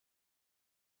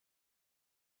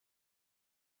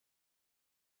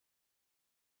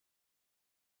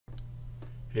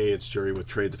Hey, it's Jerry with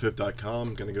TradeTheFib.com.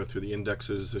 I'm going to go through the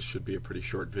indexes. This should be a pretty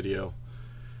short video.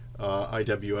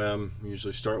 IWM,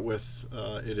 usually start with,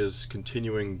 it is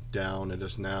continuing down. It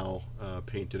is now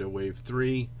painted a wave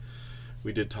 3.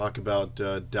 We did talk about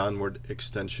downward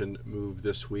extension move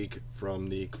this week from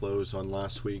the close on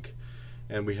last week.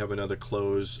 And we have another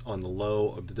close on the low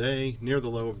of the day, near the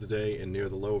low of the day, and near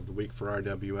the low of the week for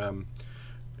IWM.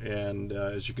 And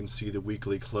as you can see, the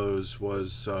weekly close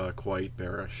was quite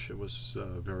bearish. It was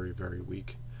very, very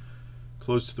weak.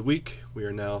 Close to the week, we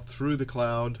are now through the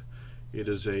cloud. It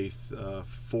is a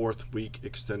fourth week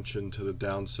extension to the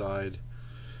downside.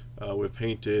 We've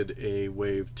painted a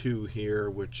wave 2 here,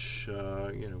 which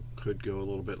could go a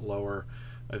little bit lower.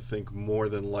 I think more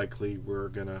than likely we're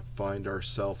going to find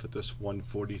ourselves at this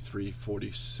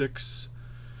 143.46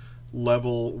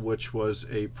 level, which was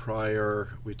a prior,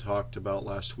 we talked about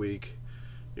last week.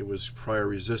 It was prior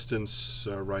resistance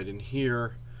right in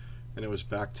here, and it was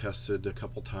back tested a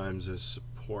couple times as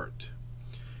support.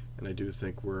 And I do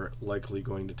think we're likely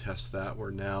going to test that.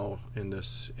 We're now in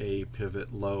this A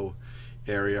pivot low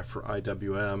area for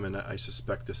IWM, and I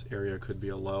suspect this area could be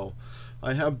a low.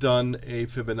 I have done a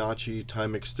Fibonacci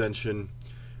time extension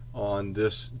on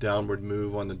this downward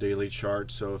move on the daily chart.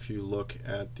 So if you look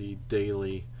at the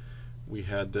daily, we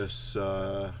had this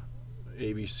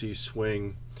ABC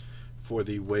swing for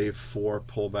the wave 4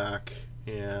 pullback,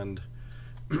 and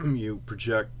you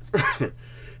project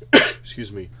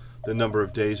excuse me, the number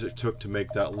of days it took to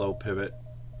make that low pivot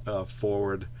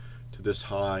forward to this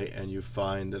high, and you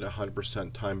find that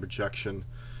 100% time projection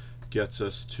gets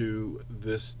us to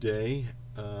this day,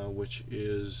 which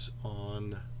is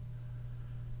on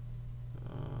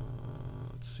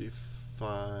let's see,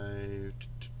 5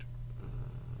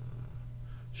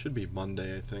 should be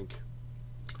Monday, I think.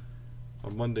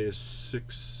 On Monday is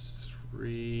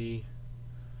 6/3.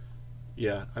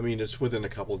 Yeah, I mean, it's within a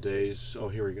couple days. Oh,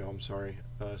 here we go. I'm sorry.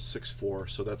 6/4.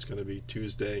 So that's going to be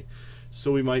Tuesday.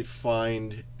 So we might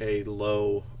find a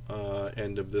low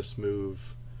end of this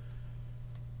move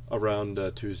around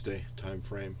Tuesday time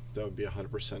frame. That would be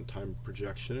 100% time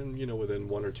projection, and within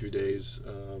 1 or 2 days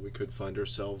we could find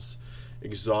ourselves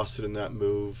exhausted in that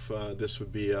move. This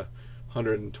would be a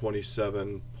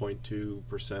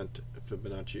 127.2%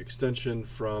 Fibonacci extension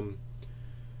from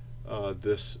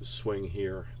this swing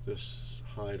here. This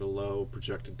high to low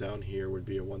projected down here would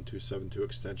be a 1272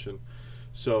 extension.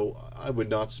 So I would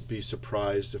not be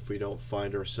surprised if we don't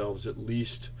find ourselves at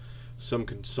least some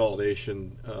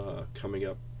consolidation coming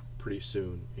up pretty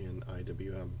soon in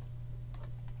IWM.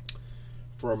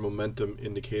 For our momentum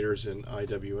indicators in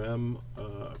IWM,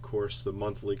 of course, the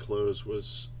monthly close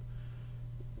was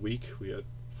weak. We had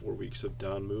 4 weeks of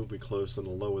down move. We closed on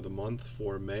the low of the month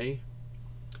for May,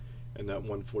 and that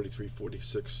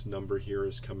 143.46 number here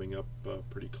is coming up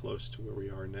pretty close to where we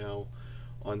are now.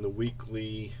 On the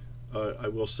weekly, I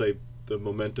will say the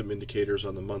momentum indicators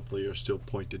on the monthly are still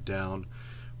pointed down.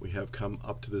 We have come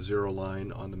up to the 0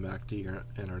 line on the MACD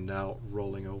and are now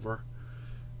rolling over.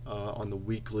 On the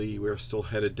weekly, we're still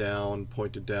headed down,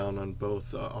 pointed down on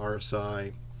both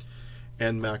RSI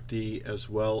and MACD, as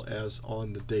well as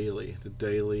on the daily. The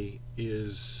daily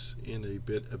is in a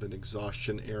bit of an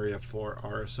exhaustion area for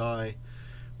RSI.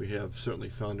 We have certainly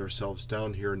found ourselves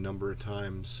down here a number of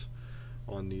times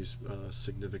on these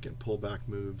significant pullback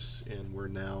moves, and we're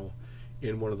now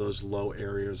in one of those low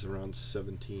areas around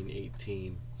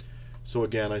 17-18. So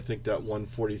again, I think that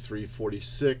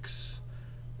 143.46,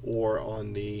 or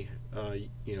on the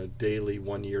daily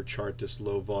 1-year chart, this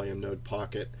low volume node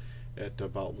pocket at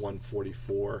about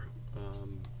 144,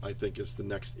 I think is the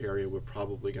next area we're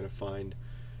probably going to find.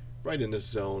 Right in this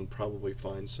zone, probably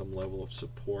find some level of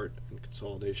support and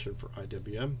consolidation for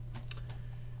IWM.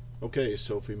 Okay,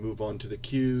 so if we move on to the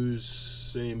Qs,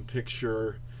 same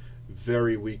picture.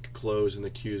 Very weak close in the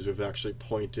Qs. We've actually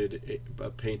painted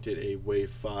a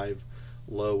wave 5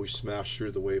 low. We smashed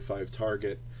through the wave 5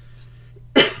 target.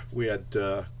 We had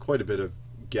quite a bit of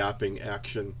gapping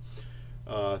action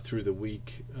through the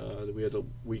week. We had a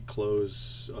weak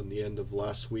close on the end of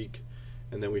last week,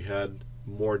 and then we had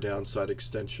more downside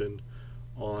extension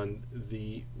on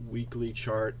the weekly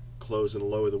chart. Close and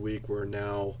low of the week. We're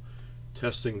now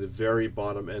testing the very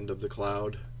bottom end of the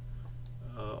cloud.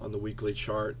 On the weekly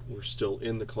chart, we're still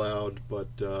in the cloud, but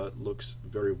looks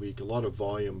very weak. A lot of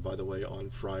volume, by the way, on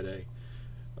Friday.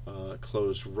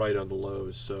 Closed right on the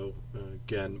lows. So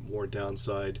again, more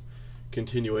downside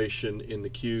continuation in the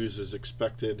Qs is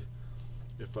expected.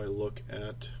 If I look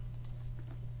at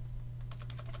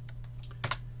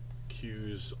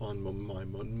Qs on my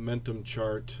momentum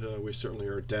chart, we certainly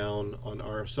are down on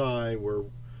RSI. We're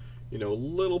a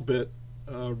little bit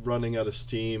running out of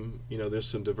steam. There's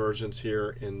some divergence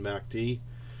here in MACD.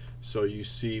 So you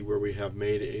see where we have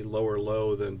made a lower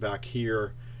low than back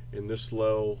here. In this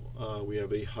low, we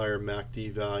have a higher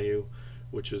MACD value,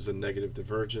 which is a negative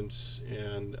divergence.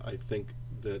 And I think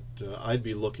that I'd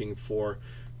be looking for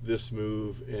this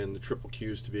move and the triple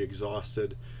Qs to be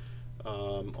exhausted.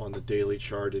 On the daily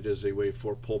chart, it is a wave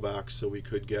 4 pullback, so we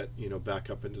could get back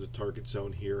up into the target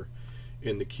zone here.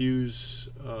 In the Qs,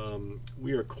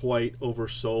 we are quite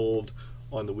oversold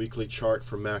on the weekly chart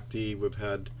for MACD. We've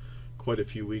had quite a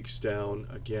few weeks down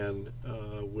again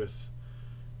with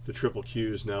the triple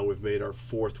Qs. Now we've made our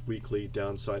 4th weekly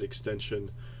downside extension.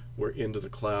 We're into the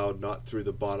cloud, not through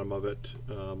the bottom of it,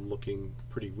 looking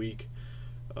pretty weak.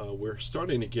 We're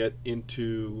starting to get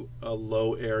into a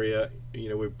low area.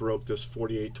 We broke this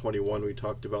 48.21 we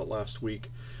talked about last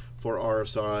week for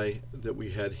RSI that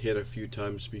we had hit a few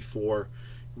times before.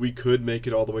 We could make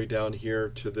it all the way down here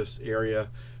to this area,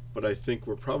 but I think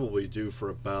we're probably due for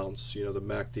a bounce. The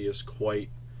MACD is quite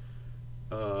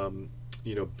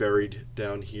buried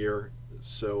down here,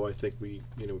 so I think we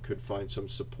could find some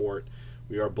support.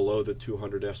 We are below the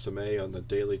 200 SMA on the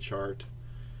daily chart.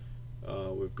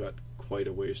 We've got quite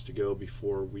a ways to go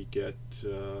before we get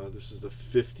this is the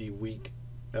 50-week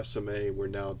SMA. We're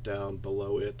now down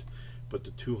below it, but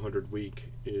the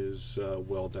 200-week is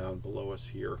well down below us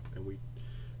here, and we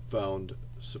found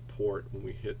support when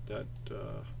we hit that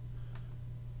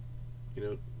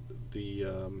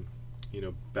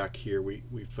back here we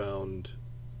found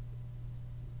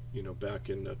back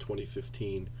in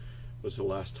 2015 was the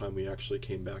last time we actually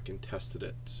came back and tested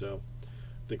it. So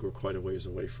I think we're quite a ways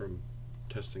away from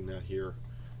testing that here.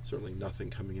 Certainly nothing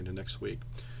coming into next week,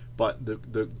 but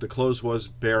the close was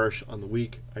bearish on the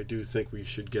week. I do think we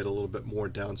should get a little bit more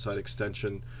downside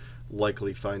extension,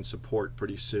 likely find support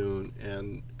pretty soon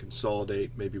and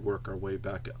consolidate, maybe work our way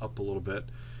back up a little bit.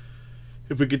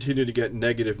 If we continue to get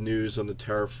negative news on the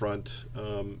tariff front,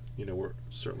 we're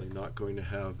certainly not going to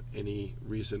have any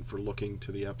reason for looking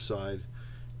to the upside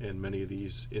in many of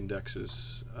these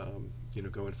indexes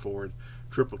going forward.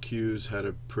 Triple Qs had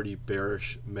a pretty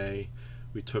bearish May.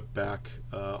 We took back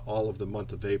all of the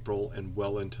month of April and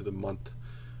well into the month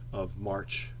of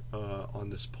March on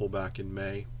this pullback in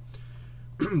May.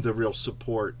 The real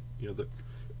support, the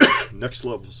next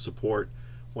level support,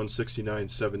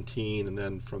 169.17, and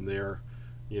then from there,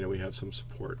 we have some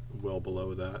support well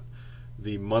below that.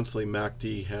 The monthly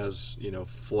MACD has,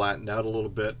 flattened out a little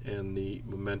bit, and the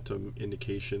momentum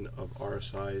indication of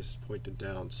RSI is pointed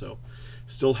down. So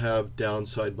still have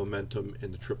downside momentum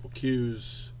in the triple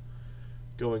Qs.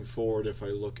 Going forward, if I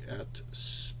look at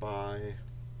SPY,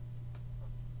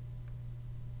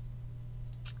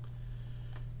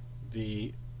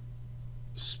 the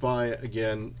SPY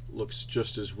again looks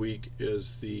just as weak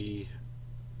as the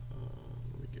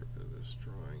let me get rid of this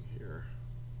drawing here.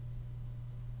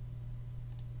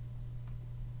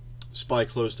 SPY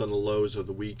closed on the lows of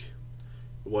the week.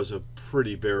 It was a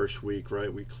pretty bearish week,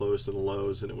 right? We closed on the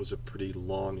lows and it was a pretty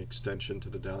long extension to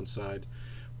the downside.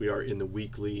 We are in the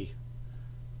weekly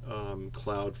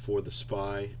cloud for the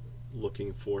SPY,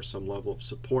 looking for some level of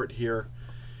support here.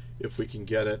 If we can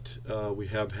get it, we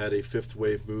have had a 5th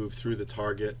wave move through the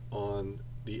target on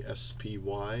the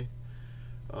SPY.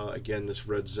 Again, this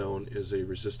red zone is a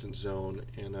resistance zone,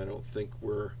 and I don't think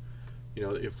we're,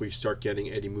 if we start getting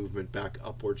any movement back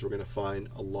upwards, we're going to find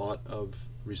a lot of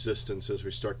resistance as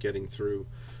we start getting through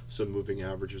some moving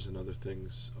averages and other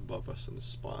things above us in the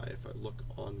SPY. If I look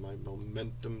on my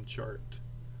momentum chart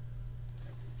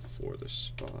for the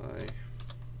SPY,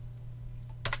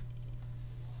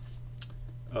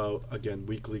 again,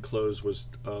 weekly close was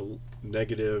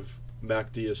negative.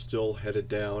 MACD is still headed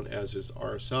down, as is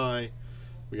RSI.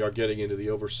 We are getting into the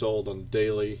oversold on the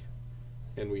daily,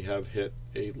 and we have hit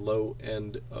a low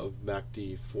end of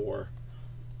MACD for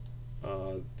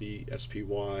the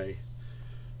SPY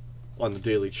on the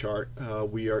daily chart.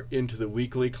 We are into the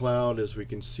weekly cloud, as we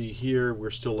can see here. We're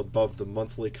still above the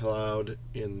monthly cloud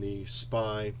in the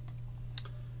SPY,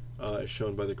 as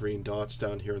shown by the green dots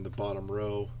down here in the bottom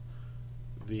row.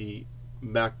 The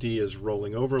MACD is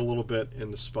rolling over a little bit in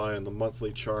the SPY on the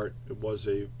monthly chart. It was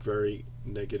a very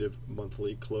negative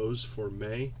monthly close for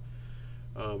May.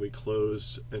 We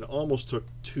closed and almost took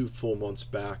 2 full months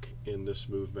back in this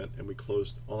movement, and we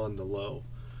closed on the low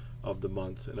of the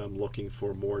month, and I'm looking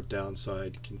for more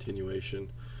downside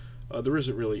continuation. There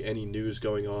isn't really any news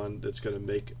going on that's going to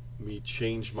make me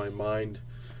change my mind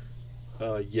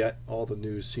yet. All the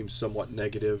news seems somewhat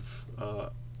negative,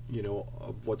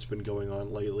 of what's been going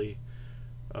on lately.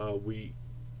 We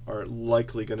are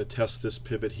likely going to test this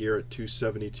pivot here at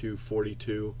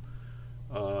 272.42.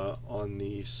 on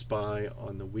the SPY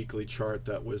on the weekly chart.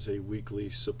 That was a weekly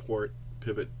support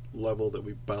pivot level that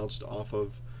we bounced off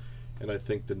of, and I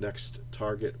think the next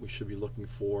target we should be looking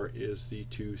for is the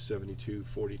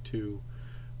 272.42,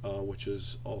 which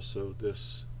is also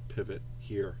this pivot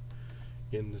here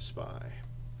in the SPY.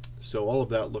 So all of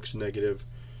that looks negative.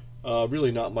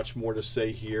 Really not much more to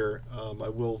say here. I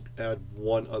will add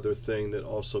one other thing that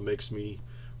also makes me,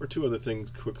 or two other things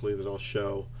quickly that I'll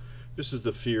show. This is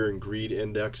the fear and greed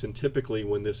index, and typically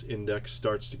when this index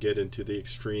starts to get into the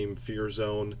extreme fear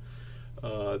zone,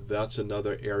 that's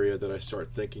another area that I start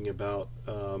thinking about,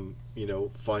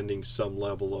 finding some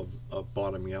level of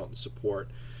bottoming out and support.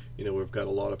 We've got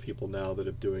a lot of people now that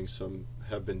have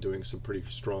been doing some pretty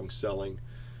strong selling,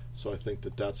 so I think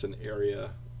that that's an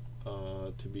area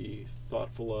to be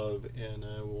thoughtful of. And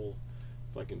I will,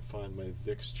 if I can find my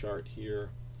VIX chart here.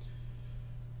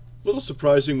 A little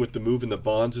surprising with the move in the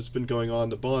bonds that's been going on.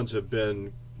 The bonds have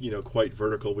been, quite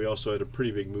vertical. We also had a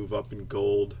pretty big move up in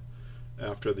gold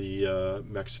after the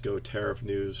Mexico tariff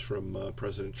news from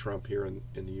President Trump here in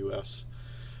the U.S.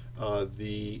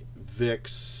 The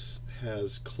VIX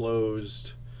has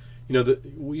closed.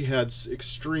 We had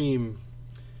extreme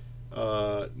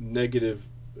negative,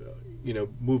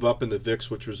 move up in the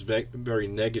VIX, which was very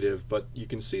negative. But you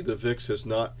can see the VIX has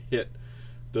not hit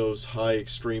those high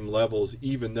extreme levels,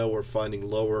 even though we're finding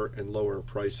lower and lower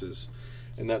prices,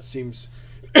 and that seems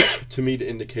to me to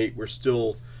indicate we're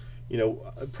still,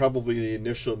 probably the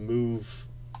initial move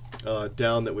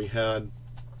down that we had,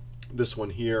 this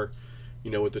one here,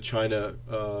 with the China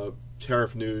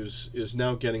tariff news, is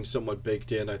now getting somewhat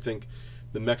baked in. I think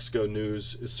the Mexico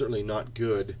news is certainly not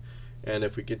good, and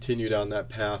if we continue down that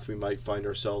path, we might find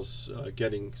ourselves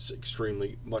getting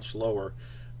extremely much lower.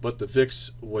 But the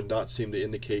VIX would not seem to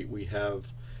indicate we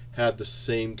have had the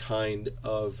same kind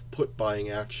of put buying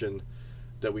action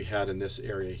that we had in this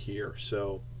area here.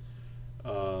 So,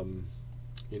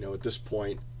 at this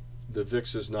point, the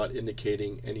VIX is not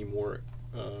indicating any more,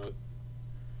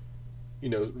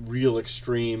 real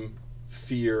extreme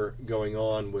fear going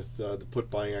on with the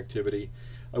put buying activity.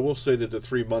 I will say that the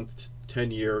 3-month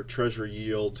 10-year Treasury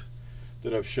yield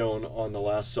that I've shown on the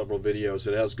last several videos,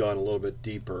 it has gone a little bit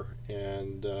deeper,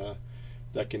 and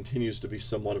that continues to be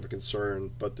somewhat of a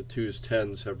concern. But the 2s,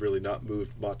 10s have really not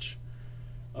moved much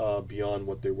beyond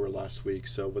what they were last week.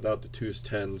 So without the 2s,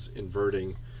 10s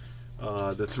inverting,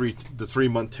 the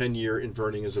 3-month 10-year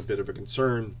inverting is a bit of a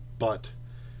concern. But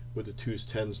with the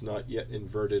 2s, 10s not yet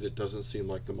inverted, it doesn't seem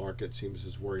like the market seems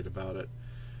as worried about it.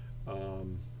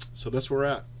 So that's where we're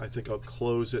at. I think I'll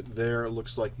close it there. It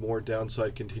looks like more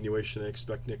downside continuation I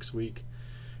expect next week.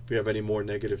 If we have any more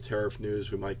negative tariff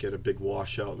news, we might get a big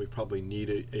washout. We probably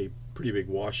need a pretty big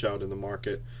washout in the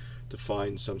market to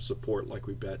find some support like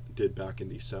we did back in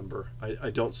December. I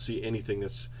don't see anything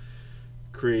that's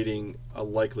creating a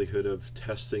likelihood of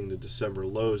testing the December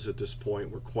lows at this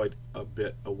point. We're quite a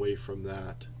bit away from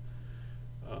that.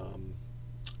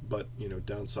 But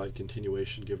downside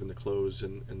continuation given the close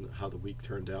and how the week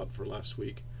turned out for last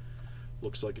week,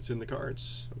 looks like it's in the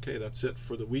cards. Okay, that's it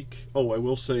for the week. Oh, I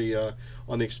will say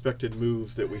on the expected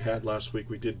move that we had last week,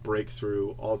 we did break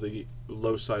through all the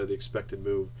low side of the expected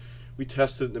move. We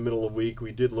tested it in the middle of the week.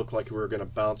 We did look like we were going to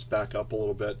bounce back up a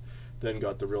little bit, then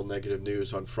got the real negative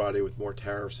news on Friday with more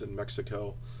tariffs in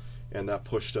Mexico, and that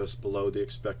pushed us below the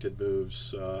expected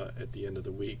moves at the end of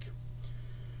the week.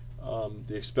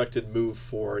 The expected move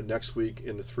for next week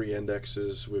in the 3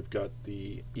 indexes, we've got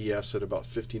the ES at about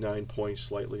 59 points,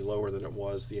 slightly lower than it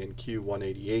was, the NQ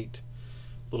 188,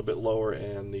 a little bit lower,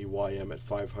 and the YM at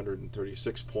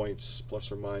 536 points,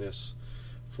 plus or minus,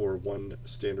 for one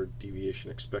standard deviation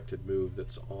expected move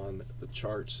that's on the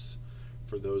charts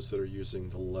for those that are using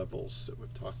the levels that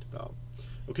we've talked about.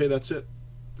 Okay, that's it.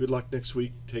 Good luck next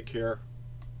week. Take care.